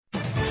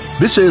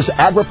This is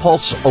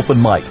AgriPulse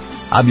Open Mic.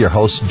 I'm your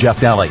host, Jeff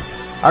Daly.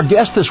 Our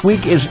guest this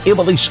week is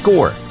Emily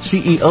Skor,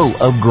 CEO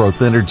of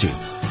Growth Energy.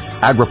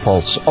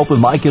 AgriPulse Open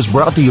Mic is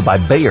brought to you by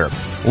Bayer.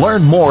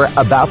 Learn more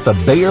about the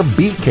Bayer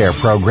Bee Care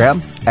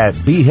program at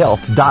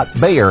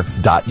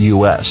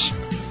beehealth.bayer.us.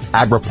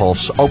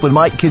 AgriPulse Open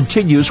Mic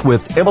continues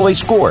with Emily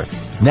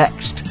Skor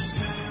next.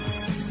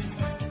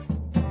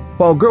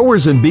 While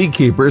growers and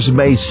beekeepers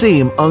may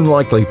seem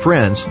unlikely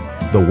friends,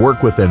 the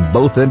work within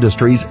both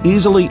industries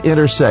easily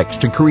intersects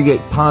to create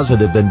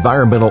positive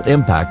environmental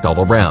impact all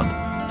around.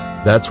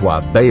 That's why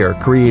Bayer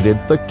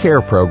created the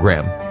CARE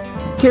program.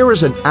 CARE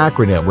is an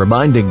acronym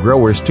reminding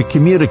growers to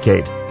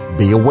communicate,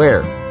 be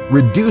aware,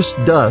 reduce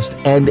dust,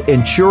 and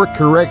ensure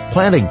correct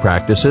planting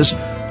practices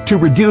to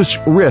reduce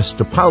risk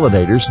to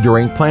pollinators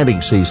during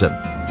planting season.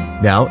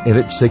 Now, in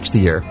its 6th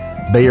year,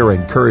 Bayer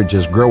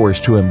encourages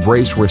growers to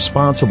embrace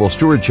responsible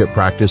stewardship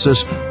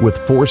practices with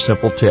 4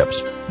 simple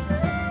tips.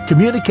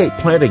 Communicate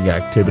planting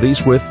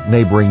activities with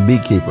neighboring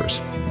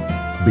beekeepers.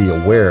 Be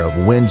aware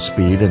of wind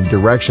speed and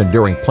direction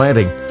during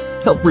planting.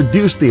 Help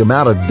reduce the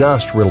amount of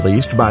dust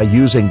released by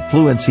using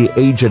Fluency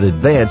Agent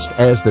Advanced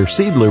as their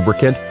seed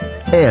lubricant,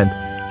 and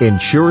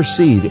ensure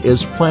seed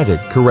is planted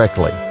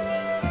correctly.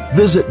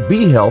 Visit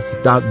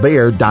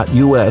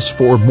beehealth.bayer.us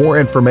for more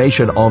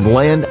information on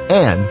land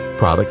and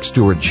product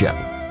stewardship.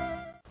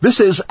 This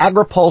is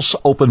AgriPulse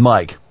Open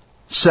Mic.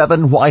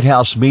 7 White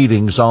House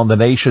meetings on the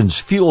nation's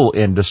fuel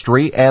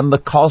industry and the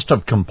cost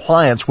of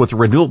compliance with the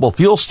renewable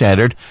fuel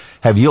standard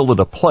have yielded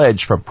a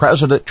pledge from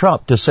President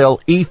Trump to sell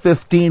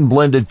E15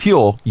 blended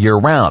fuel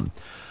year-round.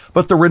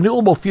 But the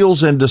renewable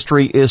fuels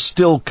industry is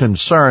still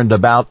concerned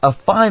about a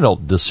final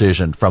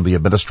decision from the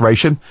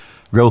administration.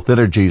 Growth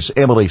Energy's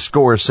Emily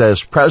Skor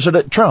says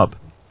President Trump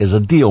is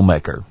a deal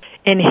maker.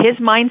 In his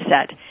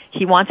mindset,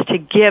 he wants to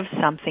give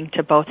something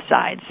to both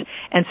sides.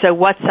 And so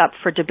what's up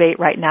for debate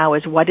right now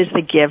is what is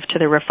the give to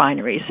the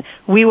refineries.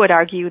 We would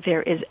argue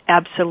there is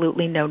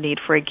absolutely no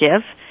need for a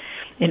give.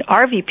 An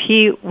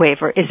RVP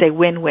waiver is a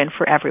win-win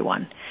for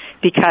everyone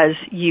because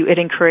it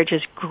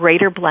encourages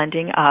greater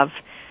blending of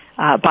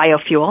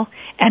biofuel.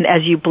 And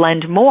as you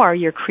blend more,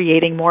 you're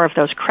creating more of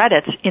those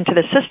credits into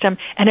the system,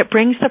 and it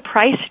brings the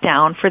price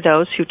down for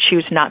those who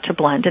choose not to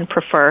blend and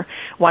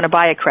want to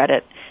buy a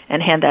credit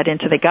and hand that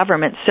into the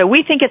government. So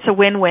we think it's a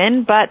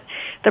win-win, but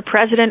the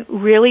president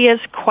really is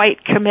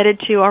quite committed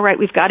to, all right,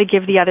 we've got to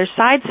give the other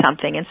side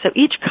something. And so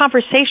each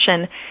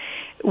conversation,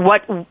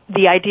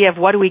 the idea of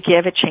what do we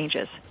give, it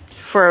changes.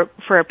 For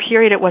a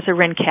period, it was a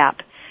RIN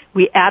cap.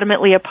 We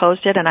adamantly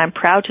opposed it, and I'm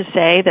proud to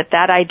say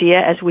that idea,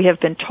 as we have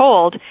been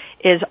told,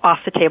 is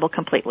off the table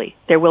completely.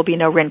 There will be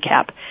no RIN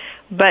cap.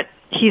 But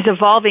he's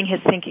evolving his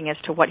thinking as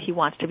to what he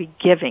wants to be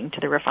giving to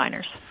the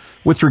refiners.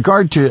 With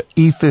regard to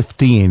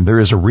E15, there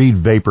is a Reid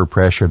vapor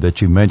pressure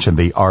that you mentioned,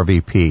 the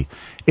RVP.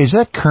 Is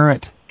that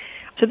current?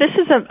 So this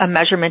is a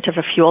measurement of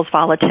a fuel's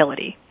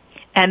volatility.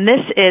 And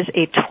this is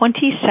a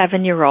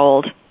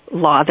 27-year-old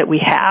law that we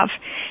have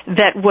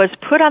that was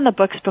put on the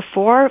books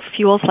before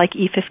fuels like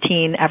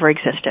E15 ever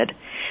existed.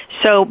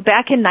 So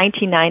back in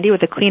 1990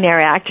 with the Clean Air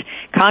Act,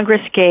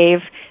 Congress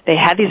they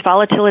had these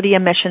volatility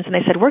emissions, and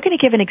they said, we're going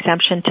to give an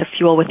exemption to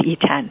fuel with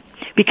E10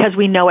 because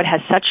we know it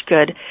has such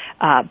good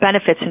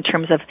benefits in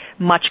terms of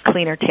much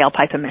cleaner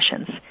tailpipe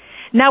emissions.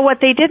 Now what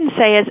they didn't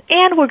say is,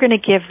 and we're going to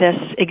give this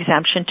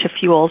exemption to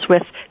fuels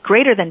with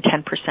greater than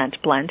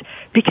 10% blend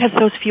because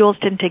those fuels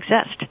didn't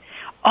exist.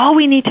 All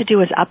we need to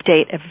do is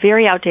update a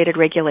very outdated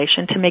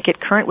regulation to make it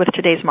current with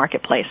today's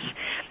marketplace.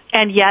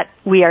 And yet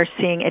we are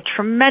seeing a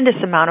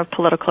tremendous amount of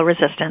political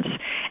resistance,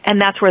 and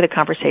that's where the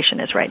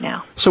conversation is right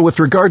now. So with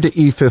regard to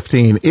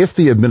E15, if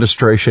the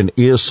administration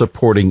is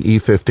supporting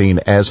E15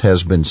 as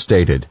has been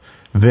stated,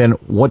 then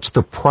what's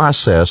the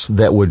process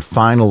that would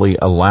finally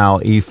allow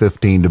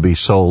E15 to be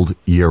sold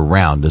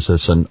year-round? Is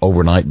this an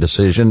overnight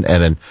decision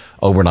and an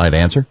overnight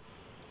answer?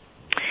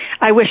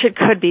 I wish it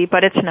could be,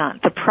 but it's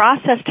not. The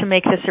process to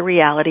make this a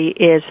reality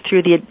is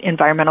through the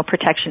Environmental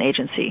Protection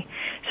Agency.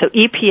 So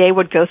EPA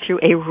would go through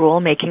a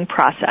rule-making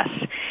process.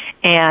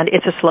 And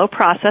it's a slow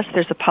process.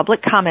 There's a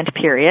public comment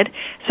period.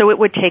 So it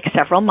would take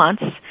several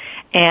months.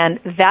 And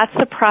that's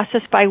the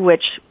process by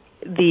which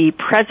the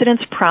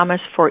president's promise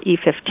for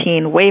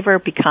E15 waiver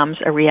becomes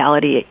a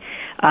reality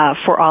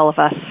for all of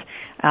us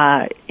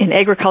in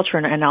agriculture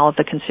and all of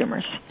the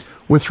consumers.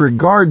 With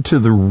regard to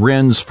the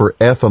RINs for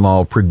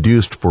ethanol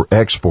produced for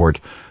export,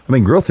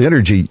 Growth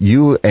Energy,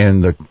 you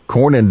and the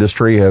corn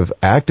industry have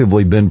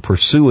actively been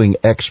pursuing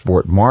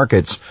export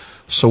markets.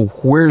 So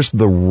where's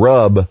the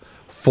rub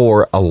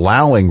for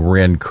allowing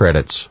RIN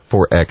credits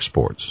for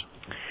exports?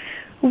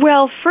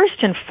 Well,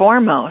 first and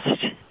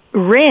foremost,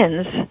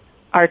 RINs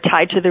are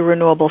tied to the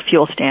Renewable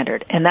Fuel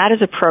Standard, and that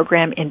is a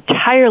program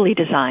entirely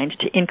designed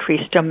to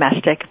increase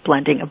domestic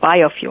blending of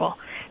biofuel.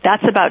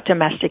 That's about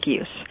domestic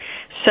use.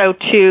 So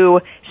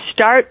to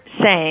start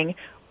saying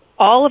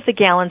all of the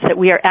gallons that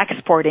we are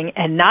exporting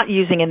and not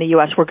using in the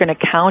U.S., we're going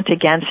to count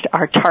against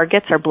our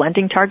targets, our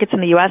blending targets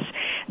in the U.S.,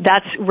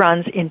 that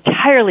runs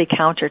entirely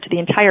counter to the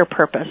entire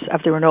purpose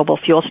of the Renewable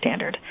Fuel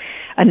Standard.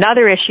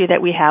 Another issue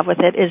that we have with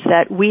it is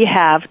that we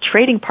have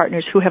trading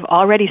partners who have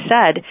already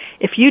said,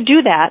 if you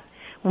do that,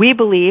 we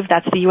believe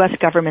that's the U.S.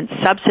 government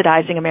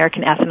subsidizing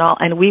American ethanol,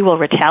 and we will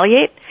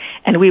retaliate,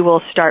 and we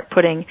will start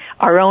putting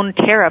our own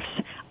tariffs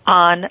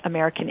on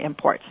American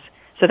imports.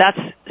 So that's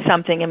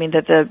something,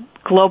 that the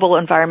global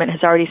environment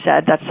has already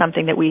said that's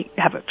something that we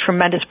have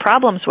tremendous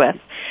problems with.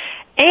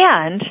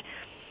 And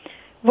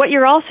what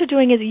you're also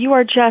doing is you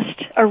are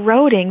just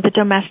eroding the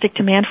domestic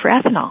demand for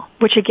ethanol,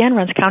 which again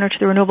runs counter to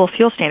the Renewable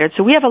Fuel Standard.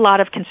 So we have a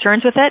lot of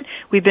concerns with it.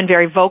 We've been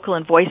very vocal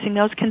in voicing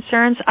those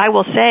concerns. I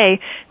will say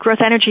Growth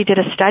Energy did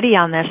a study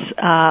on this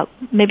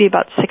maybe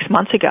about 6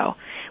 months ago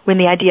when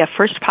the idea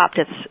first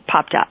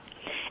popped up.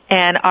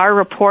 And our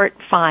report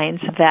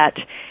finds that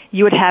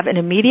you would have an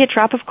immediate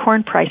drop of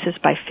corn prices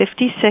by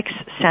 56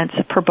 cents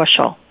per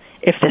bushel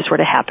if this were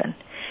to happen.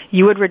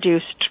 You would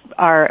reduce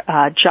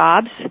our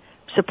jobs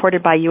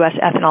supported by U.S.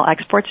 ethanol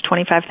exports,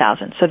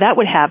 25,000. So that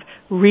would have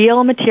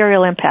real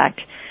material impact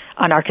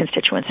on our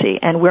constituency,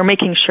 and we're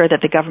making sure that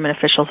the government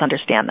officials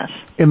understand this.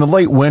 In the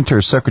late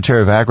winter,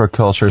 Secretary of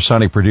Agriculture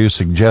Sonny Perdue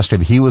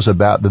suggested he was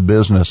about the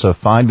business of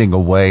finding a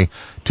way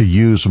to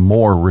use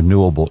more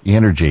renewable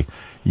energy.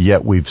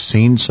 Yet we've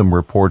seen some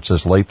reports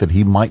as late that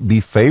he might be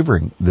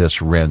favoring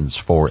this RINs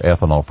for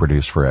ethanol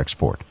produced for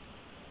export.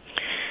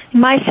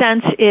 My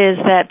sense is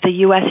that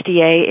the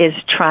USDA is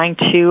trying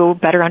to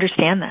better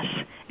understand this.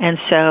 And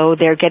so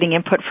they're getting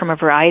input from a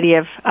variety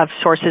of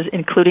sources,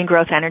 including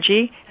Growth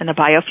Energy and the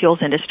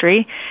biofuels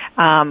industry.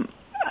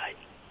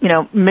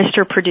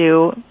 Mr.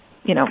 Perdue,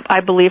 I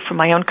believe from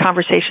my own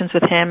conversations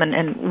with him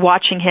and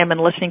watching him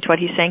and listening to what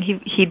he's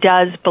saying, he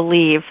does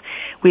believe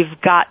we've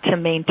got to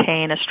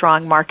maintain a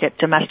strong market,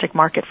 domestic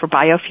market for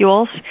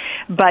biofuels.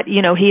 But,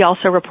 he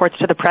also reports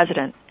to the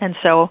president. And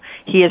so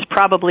he is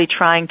probably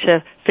trying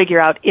to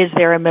figure out, is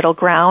there a middle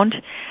ground?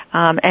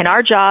 And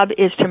our job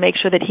is to make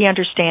sure that he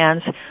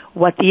understands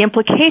what the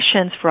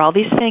implications for all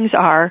these things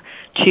are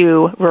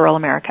to rural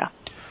America.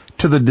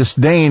 To the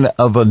disdain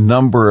of a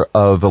number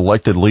of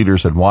elected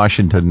leaders in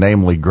Washington,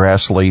 namely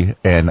Grassley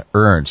and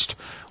Ernst,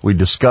 we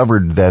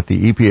discovered that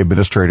the EPA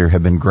administrator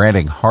had been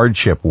granting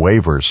hardship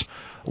waivers,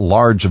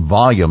 large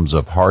volumes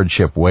of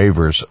hardship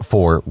waivers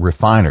for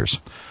refiners.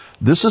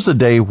 This is a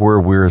day where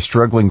we're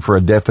struggling for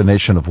a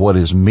definition of what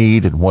is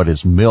meat and what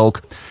is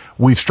milk.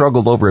 We've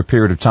struggled over a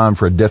period of time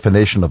for a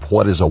definition of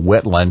what is a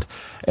wetland,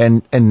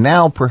 and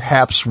now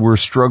perhaps we're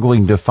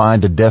struggling to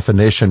find a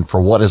definition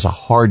for what is a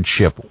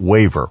hardship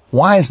waiver.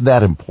 Why is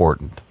that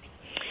important?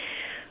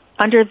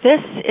 Under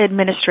this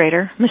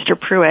administrator, Mr.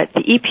 Pruitt,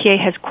 the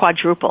EPA has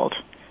quadrupled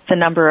the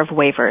number of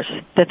waivers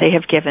that they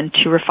have given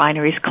to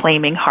refineries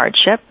claiming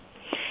hardship.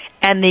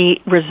 And the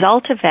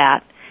result of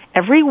that,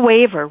 every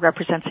waiver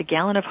represents a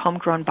gallon of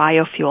homegrown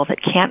biofuel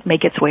that can't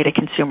make its way to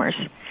consumers,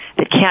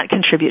 that can't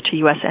contribute to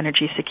U.S.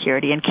 energy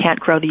security and can't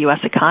grow the U.S.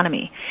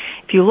 economy.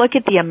 If you look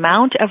at the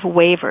amount of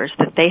waivers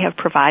that they have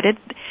provided,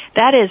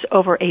 that is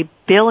over 1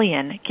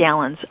 billion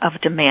gallons of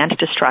demand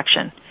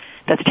destruction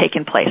that's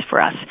taken place for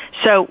us.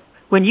 So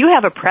when you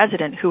have a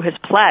president who has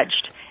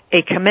pledged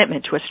a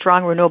commitment to a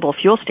strong renewable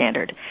fuel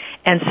standard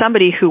and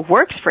somebody who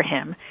works for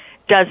him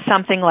does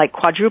something like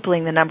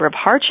quadrupling the number of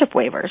hardship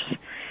waivers,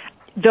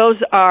 those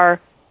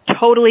are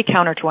totally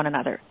counter to one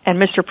another. And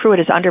Mr. Pruitt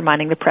is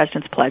undermining the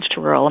president's pledge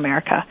to rural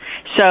America.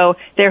 So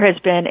there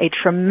has been a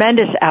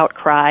tremendous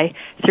outcry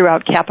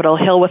throughout Capitol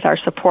Hill with our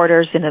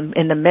supporters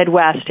in the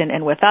Midwest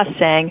and with us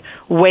saying,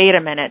 wait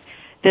a minute,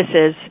 this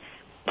is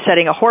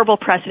setting a horrible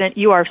precedent.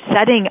 You are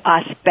setting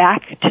us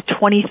back to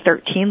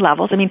 2013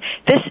 levels. I mean,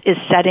 this is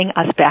setting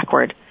us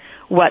backward.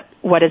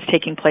 What is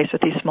taking place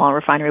with these small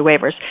refinery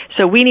waivers.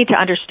 So we need to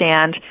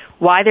understand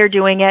why they're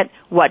doing it,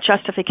 what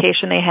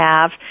justification they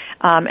have,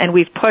 and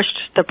we've pushed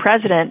the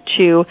president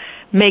to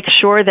make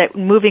sure that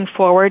moving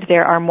forward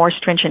there are more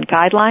stringent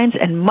guidelines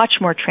and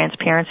much more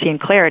transparency and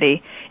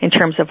clarity in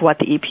terms of what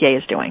the EPA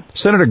is doing.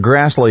 Senator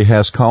Grassley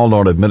has called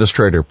on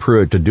Administrator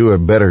Pruitt to do a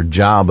better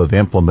job of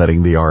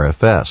implementing the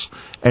RFS.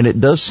 And it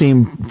does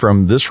seem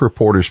from this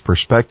reporter's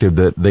perspective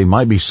that they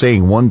might be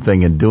saying one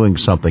thing and doing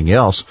something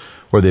else,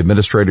 where the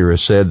administrator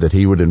has said that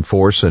he would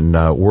enforce and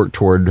work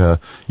toward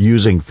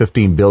using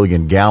 15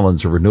 billion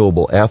gallons of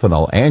renewable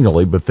ethanol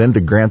annually, but then to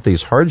grant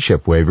these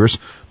hardship waivers,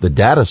 the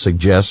data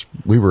suggests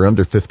we were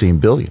under 15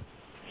 billion.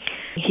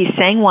 He's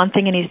saying one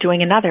thing and he's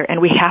doing another,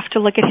 and we have to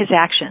look at his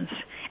actions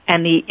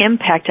and the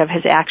impact of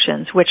his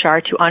actions, which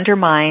are to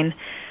undermine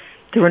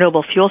the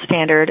renewable fuel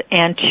standard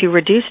and to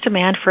reduce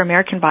demand for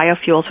American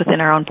biofuels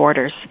within our own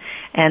borders.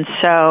 And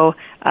so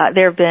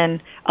there have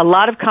been a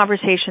lot of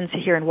conversations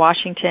here in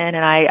Washington,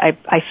 and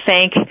I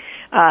thank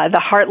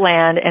the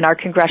Heartland and our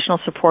congressional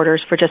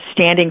supporters for just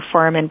standing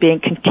firm and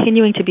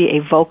continuing to be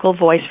a vocal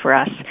voice for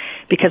us,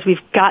 because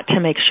we've got to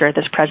make sure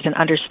this president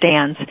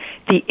understands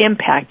the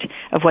impact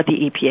of what the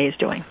EPA is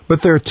doing.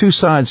 But there are two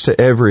sides to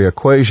every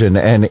equation,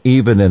 and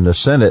even in the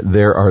Senate,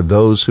 there are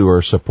those who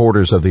are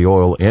supporters of the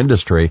oil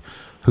industry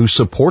who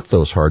support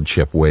those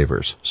hardship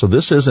waivers. So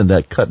this isn't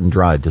that cut and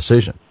dried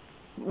decision.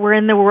 We're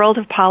in the world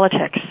of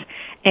politics,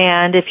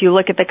 And if you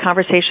look at the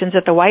conversations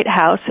at the White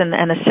House and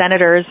the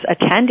senators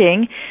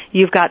attending,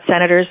 you've got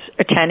senators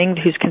attending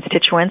whose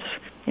constituents,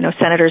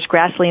 Senators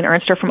Grassley and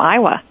Ernst are from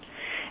Iowa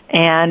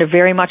and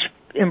very much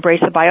embrace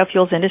the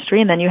biofuels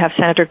industry. And then you have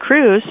Senator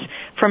Cruz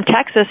from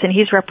Texas, and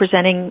he's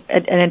representing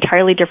an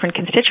entirely different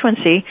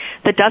constituency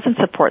that doesn't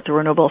support the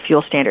renewable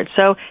fuel standard.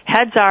 So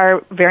heads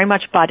are very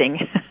much butting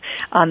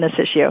on this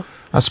issue.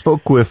 I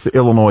spoke with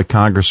Illinois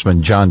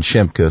Congressman John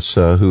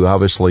Shimkus, who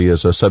obviously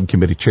is a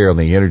subcommittee chair on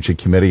the Energy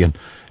Committee,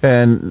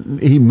 and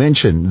he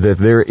mentioned that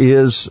there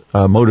is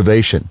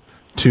motivation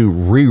to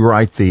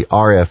rewrite the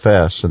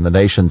RFS and the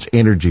nation's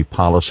energy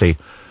policy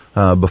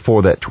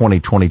before that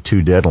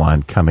 2022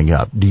 deadline coming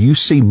up. Do you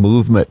see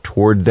movement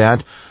toward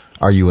that?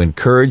 Are you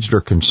encouraged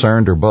or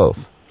concerned or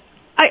both?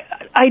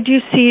 I do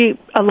see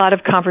a lot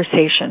of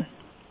conversation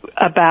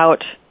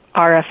about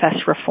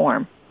RFS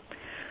reform.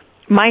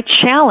 My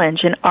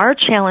challenge and our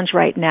challenge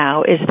right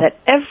now is that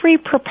every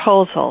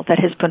proposal that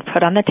has been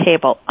put on the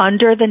table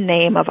under the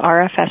name of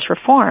RFS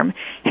reform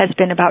has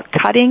been about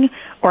cutting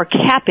or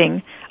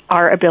capping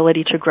our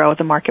ability to grow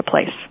the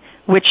marketplace,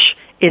 which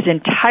is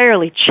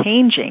entirely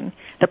changing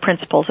the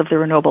principles of the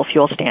renewable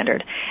fuel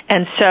standard.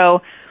 And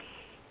so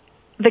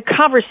the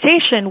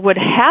conversation would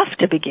have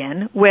to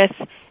begin with,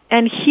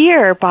 and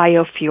here,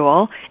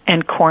 biofuel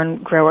and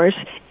corn growers,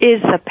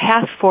 is the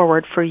path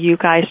forward for you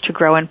guys to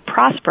grow and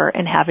prosper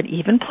and have an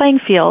even playing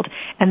field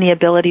and the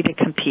ability to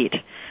compete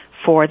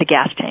for the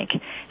gas tank.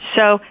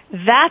 So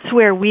that's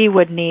where we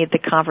would need the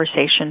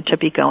conversation to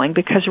be going,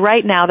 because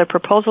right now the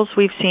proposals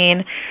we've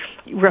seen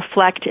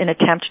reflect an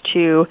attempt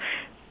to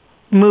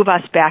move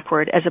us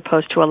backward as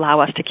opposed to allow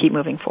us to keep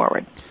moving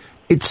forward.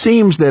 It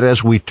seems that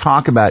as we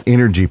talk about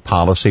energy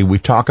policy, we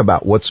talk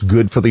about what's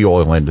good for the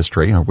oil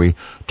industry, or we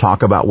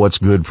talk about what's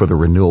good for the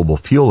renewable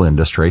fuel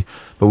industry,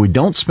 but we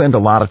don't spend a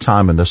lot of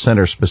time in the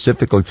center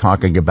specifically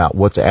talking about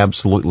what's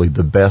absolutely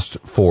the best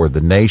for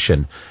the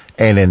nation.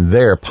 And in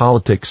there,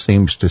 politics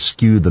seems to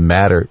skew the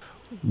matter.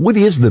 What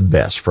is the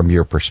best from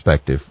your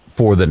perspective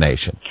for the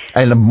nation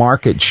and the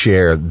market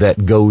share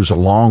that goes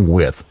along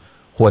with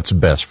what's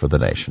best for the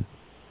nation?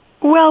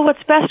 Well,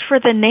 what's best for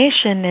the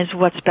nation is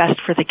what's best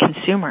for the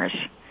consumers.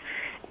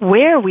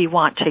 Where we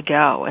want to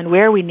go and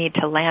where we need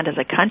to land as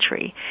a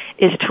country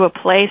is to a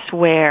place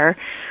where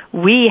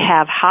we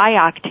have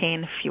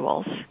high-octane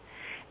fuels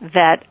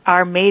that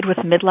are made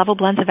with mid-level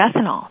blends of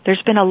ethanol.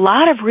 There's been a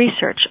lot of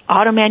research,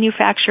 auto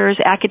manufacturers,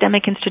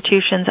 academic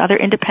institutions, other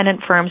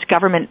independent firms,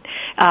 government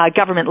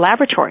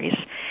laboratories.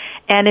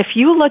 And if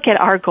you look at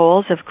our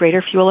goals of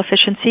greater fuel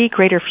efficiency,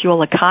 greater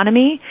fuel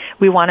economy,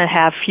 we want to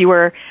have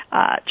fewer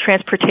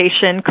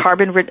transportation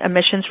carbon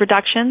emissions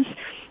reductions.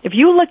 If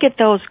you look at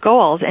those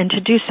goals and to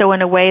do so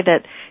in a way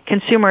that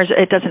consumers,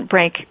 it doesn't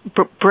break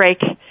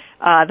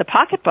the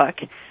pocketbook,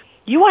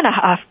 you want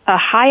a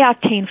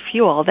high-octane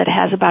fuel that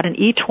has about an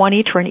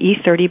E20 to an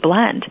E30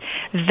 blend.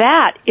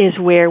 That is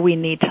where we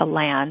need to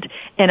land,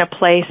 in a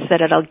place that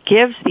it'll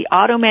give the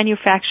auto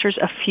manufacturers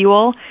a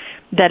fuel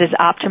that is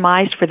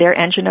optimized for their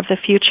engine of the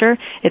future.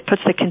 It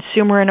puts the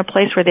consumer in a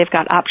place where they've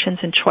got options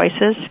and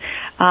choices,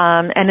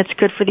 and it's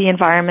good for the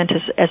environment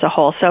as a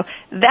whole. So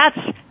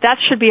that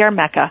should be our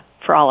Mecca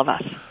for all of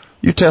us.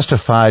 You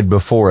testified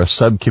before a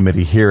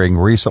subcommittee hearing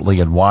recently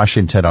in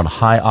Washington on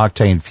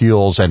high-octane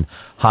fuels and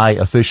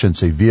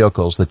high-efficiency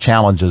vehicles, the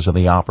challenges and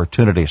the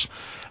opportunities.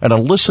 And I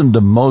listened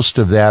to most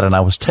of that, and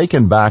I was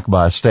taken back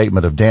by a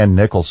statement of Dan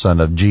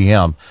Nicholson of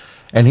GM,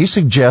 and he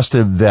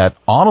suggested that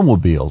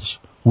automobiles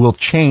will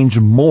change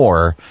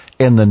more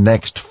in the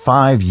next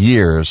 5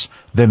 years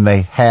than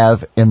they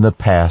have in the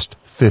past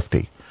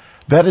 50.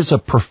 That is a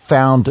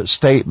profound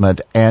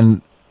statement,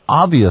 and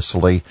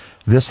obviously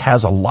this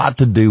has a lot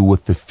to do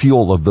with the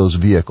fuel of those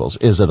vehicles.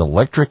 Is it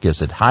electric?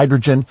 Is it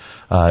hydrogen?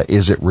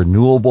 Is it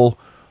renewable?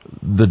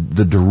 The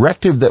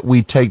directive that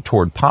we take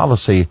toward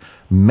policy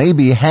may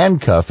be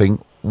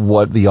handcuffing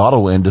what the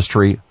auto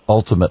industry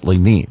ultimately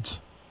needs.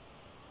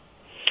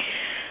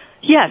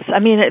 Yes, I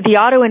mean, the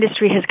auto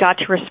industry has got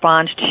to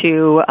respond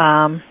to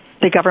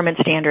the government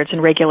standards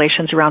and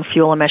regulations around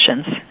fuel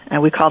emissions.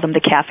 We call them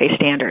the CAFE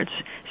standards.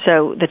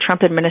 So the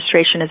Trump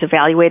administration is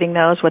evaluating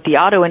those. What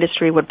the auto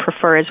industry would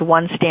prefer is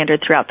one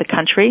standard throughout the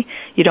country.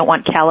 You don't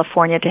want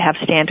California to have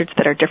standards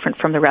that are different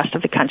from the rest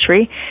of the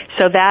country.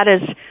 So that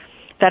is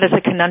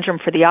a conundrum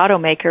for the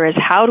automaker, is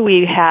how do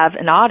we have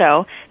an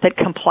auto that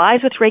complies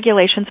with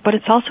regulations, but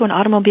it's also an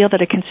automobile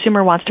that a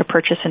consumer wants to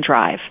purchase and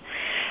drive.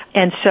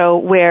 And so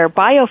where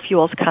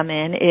biofuels come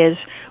in is,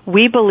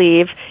 we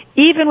believe,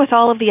 even with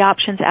all of the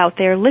options out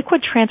there,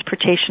 liquid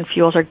transportation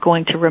fuels are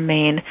going to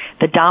remain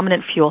the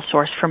dominant fuel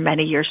source for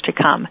many years to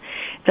come.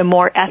 The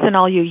more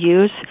ethanol you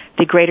use,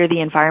 the greater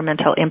the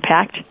environmental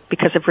impact,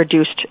 because of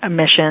reduced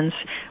emissions,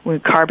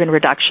 carbon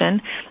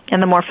reduction,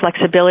 and the more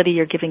flexibility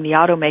you're giving the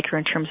automaker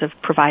in terms of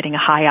providing a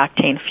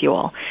high-octane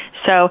fuel.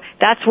 So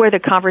that's where the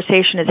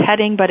conversation is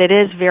heading, but it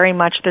is very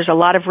much, there's a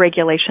lot of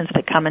regulations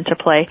that come into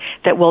play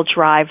that will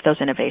drive those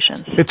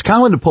innovations. It's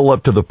common to pull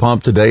up to the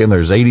pump today and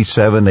there's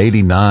 87,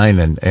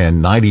 89,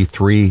 and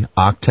 93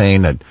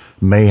 octane that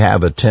may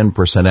have a 10%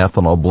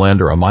 ethanol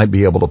blend, or I might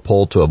be able to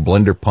pull to a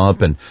blender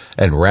pump and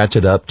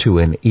ratchet up to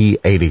an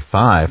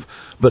E85.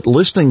 But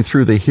listening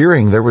through the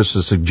hearing, there was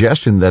a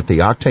suggestion that the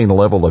octane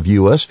level of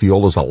U.S.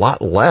 fuel is a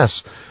lot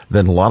less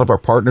than a lot of our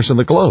partners in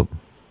the globe.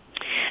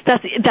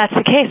 That's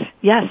the case,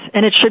 yes,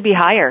 and it should be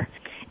higher.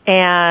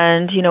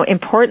 And,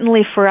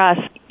 importantly for us,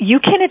 you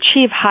can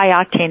achieve high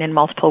octane in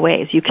multiple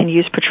ways. You can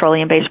use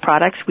petroleum-based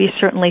products. We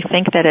certainly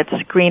think that it's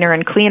greener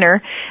and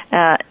cleaner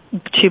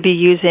to be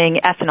using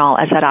ethanol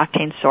as that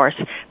octane source.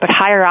 But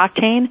higher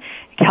octane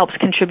helps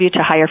contribute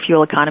to higher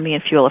fuel economy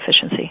and fuel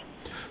efficiency.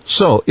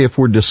 So if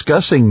we're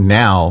discussing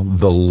now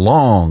the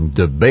long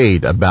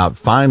debate about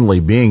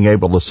finally being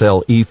able to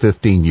sell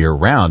E15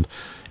 year-round,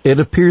 it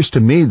appears to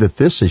me that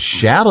this is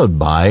shadowed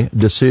by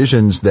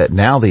decisions that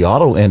now the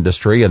auto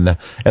industry and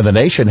the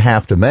nation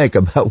have to make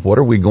about what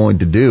are we going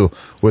to do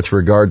with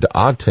regard to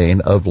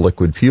octane of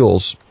liquid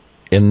fuels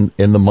in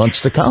the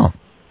months to come.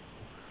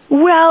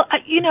 Well,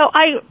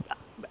 I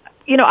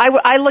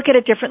look at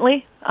it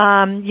differently.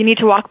 You need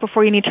to walk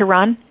before you need to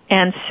run.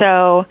 And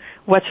so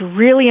what's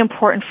really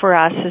important for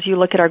us as you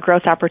look at our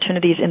growth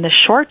opportunities in the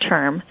short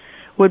term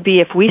would be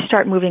if we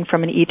start moving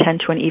from an E10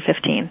 to an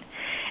E15.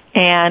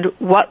 And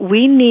what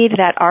we need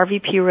that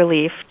RVP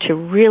relief to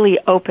really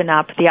open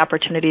up the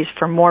opportunities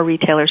for more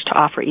retailers to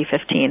offer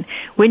E15.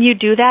 When you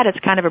do that, it's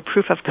kind of a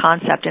proof of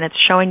concept, and it's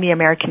showing the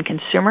American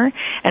consumer,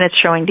 and it's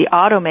showing the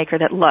automaker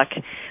that, look,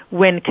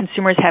 when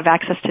consumers have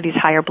access to these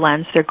higher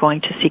blends, they're going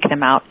to seek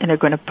them out, and they're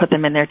going to put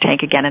them in their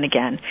tank again and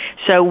again.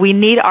 So we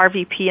need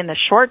RVP in the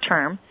short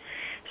term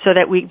so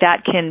that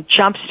that can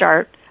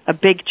jumpstart a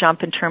big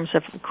jump in terms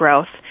of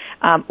growth,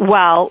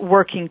 while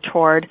working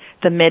toward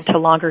the mid to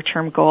longer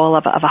term goal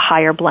of a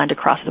higher blend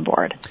across the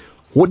board.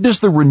 What does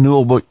the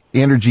renewable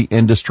energy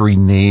industry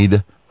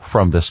need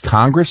from this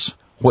Congress?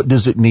 What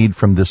does it need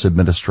from this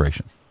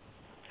administration?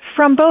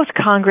 From both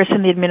Congress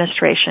and the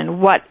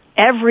administration, what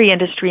every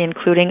industry,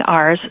 including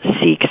ours,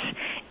 seeks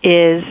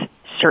is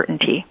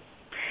certainty.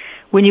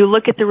 When you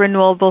look at the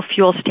renewable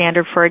fuel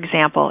standard, for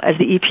example, as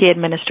the EPA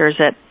administers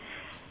it,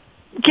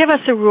 give us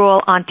a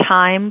rule on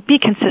time, be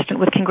consistent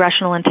with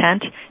congressional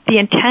intent. The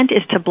intent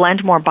is to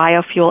blend more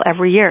biofuel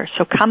every year.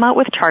 So come out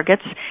with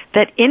targets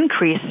that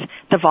increase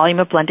the volume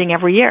of blending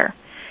every year.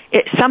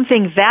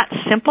 Something that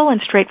simple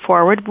and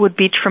straightforward would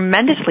be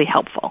tremendously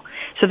helpful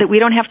so that we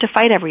don't have to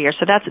fight every year.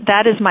 So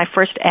that is my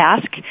first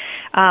ask.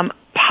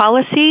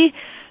 Policy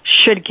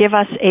should give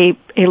us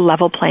a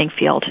level playing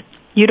field.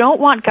 You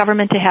don't want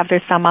government to have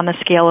their thumb on the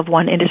scale of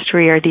one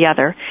industry or the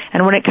other.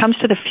 And when it comes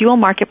to the fuel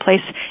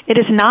marketplace, it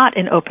is not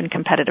an open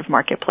competitive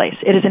marketplace.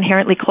 It is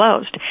inherently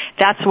closed.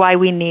 That's why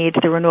we need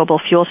the renewable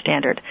fuel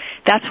standard.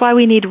 That's why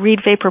we need Reid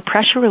vapor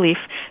pressure relief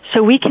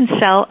so we can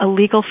sell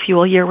illegal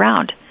fuel year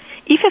round.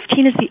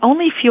 E15 is the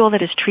only fuel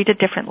that is treated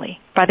differently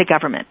by the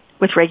government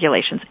with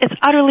regulations. It's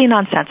utterly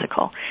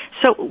nonsensical.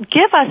 So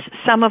give us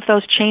some of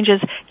those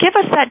changes. Give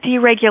us that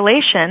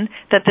deregulation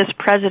that this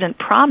president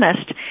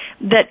promised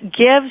that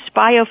gives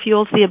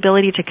biofuels the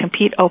ability to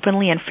compete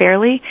openly and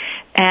fairly,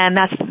 and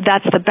that's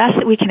the best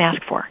that we can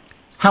ask for.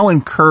 How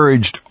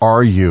encouraged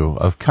are you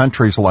of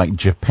countries like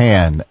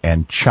Japan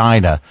and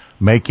China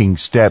making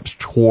steps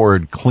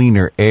toward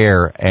cleaner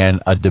air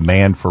and a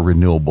demand for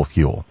renewable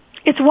fuel?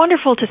 It's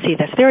wonderful to see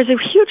this. There is a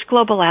huge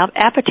global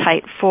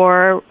appetite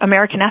for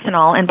American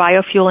ethanol and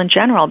biofuel in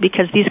general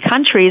because these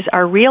countries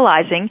are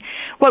realizing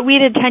what we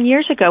did 10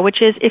 years ago,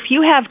 which is if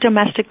you have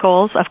domestic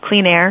goals of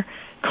clean air,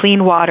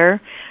 clean water,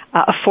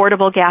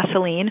 affordable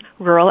gasoline,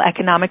 rural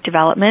economic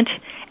development,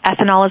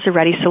 ethanol is a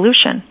ready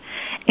solution.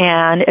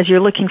 And as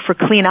you're looking for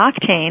clean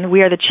octane,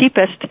 we are the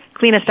cheapest,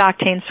 cleanest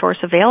octane source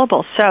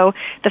available. So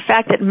the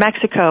fact that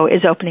Mexico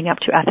is opening up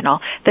to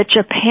ethanol, that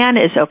Japan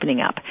is opening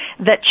up,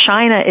 that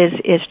China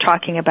is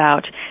talking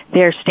about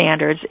their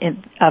standards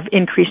of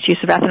increased use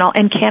of ethanol,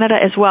 and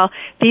Canada as well,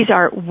 these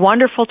are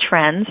wonderful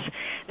trends.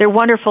 They're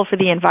wonderful for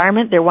the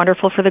environment, they're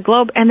wonderful for the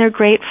globe, and they're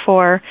great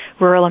for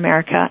rural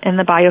America and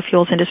the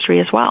biofuels industry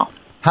as well.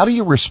 How do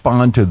you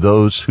respond to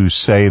those who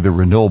say the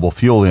renewable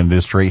fuel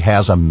industry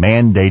has a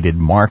mandated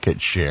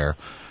market share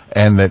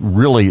and that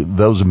really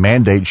those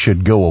mandates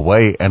should go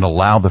away and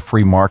allow the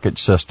free market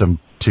system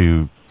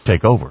to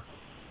take over?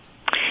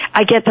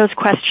 I get those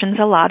questions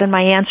a lot, and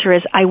my answer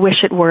is I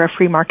wish it were a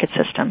free market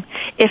system.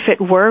 If it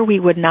were, we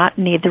would not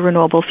need the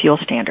renewable fuel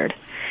standard.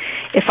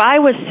 If I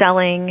was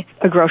selling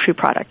a grocery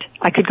product,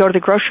 I could go to the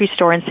grocery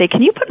store and say,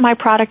 can you put my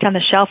product on the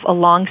shelf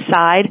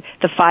alongside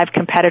the 5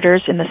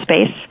 competitors in the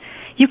space?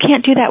 You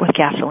can't do that with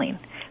gasoline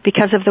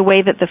because of the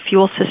way that the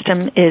fuel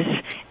system is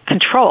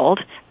controlled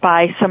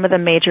by some of the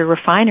major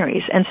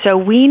refineries. And so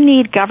we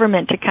need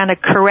government to kind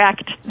of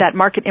correct that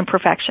market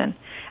imperfection.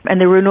 And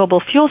the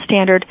renewable fuel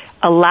standard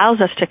allows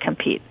us to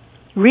compete.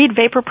 read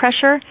vapor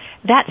pressure,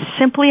 that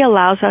simply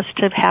allows us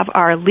to have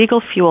our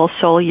legal fuel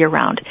sold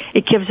year-round.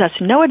 It gives us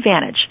no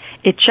advantage.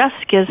 It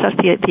just gives us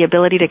the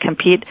ability to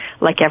compete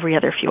like every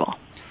other fuel.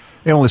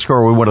 Emily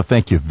Skor, we want to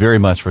thank you very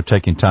much for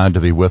taking time to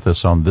be with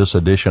us on this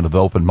edition of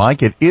Open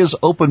Mic. It is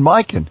Open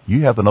Mic, and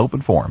you have an open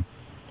forum.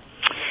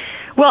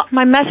 Well,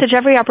 my message,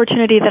 every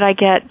opportunity that I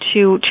get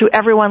to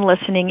everyone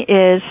listening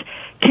is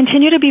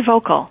continue to be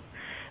vocal.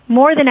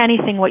 More than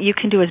anything, what you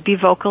can do is be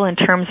vocal in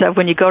terms of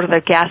when you go to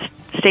the gas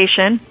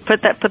station,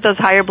 put those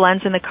higher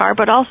blends in the car,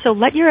 but also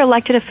let your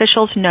elected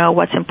officials know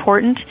what's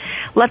important.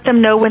 Let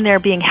them know when they're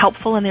being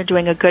helpful and they're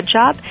doing a good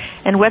job,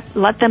 and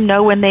let them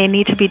know when they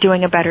need to be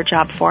doing a better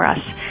job for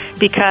us.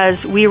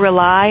 Because we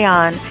rely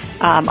on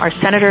our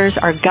senators,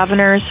 our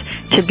governors,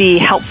 to be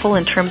helpful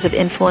in terms of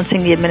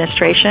influencing the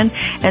administration.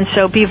 And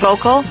so be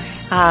vocal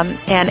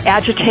and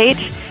agitate,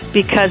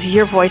 because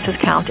your voices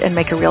count and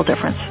make a real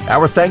difference.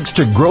 Our thanks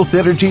to Growth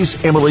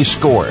Energy's Emily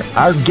Skor,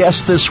 our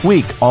guest this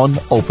week on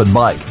Open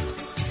Mic.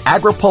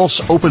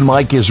 AgriPulse Open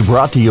Mic is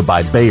brought to you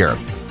by Bayer.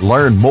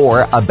 Learn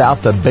more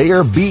about the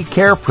Bayer Bee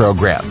Care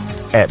program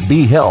at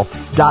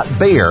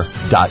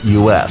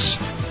beehealth.bayer.us.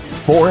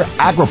 For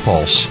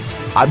AgriPulse,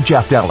 I'm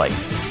Jeff Daly.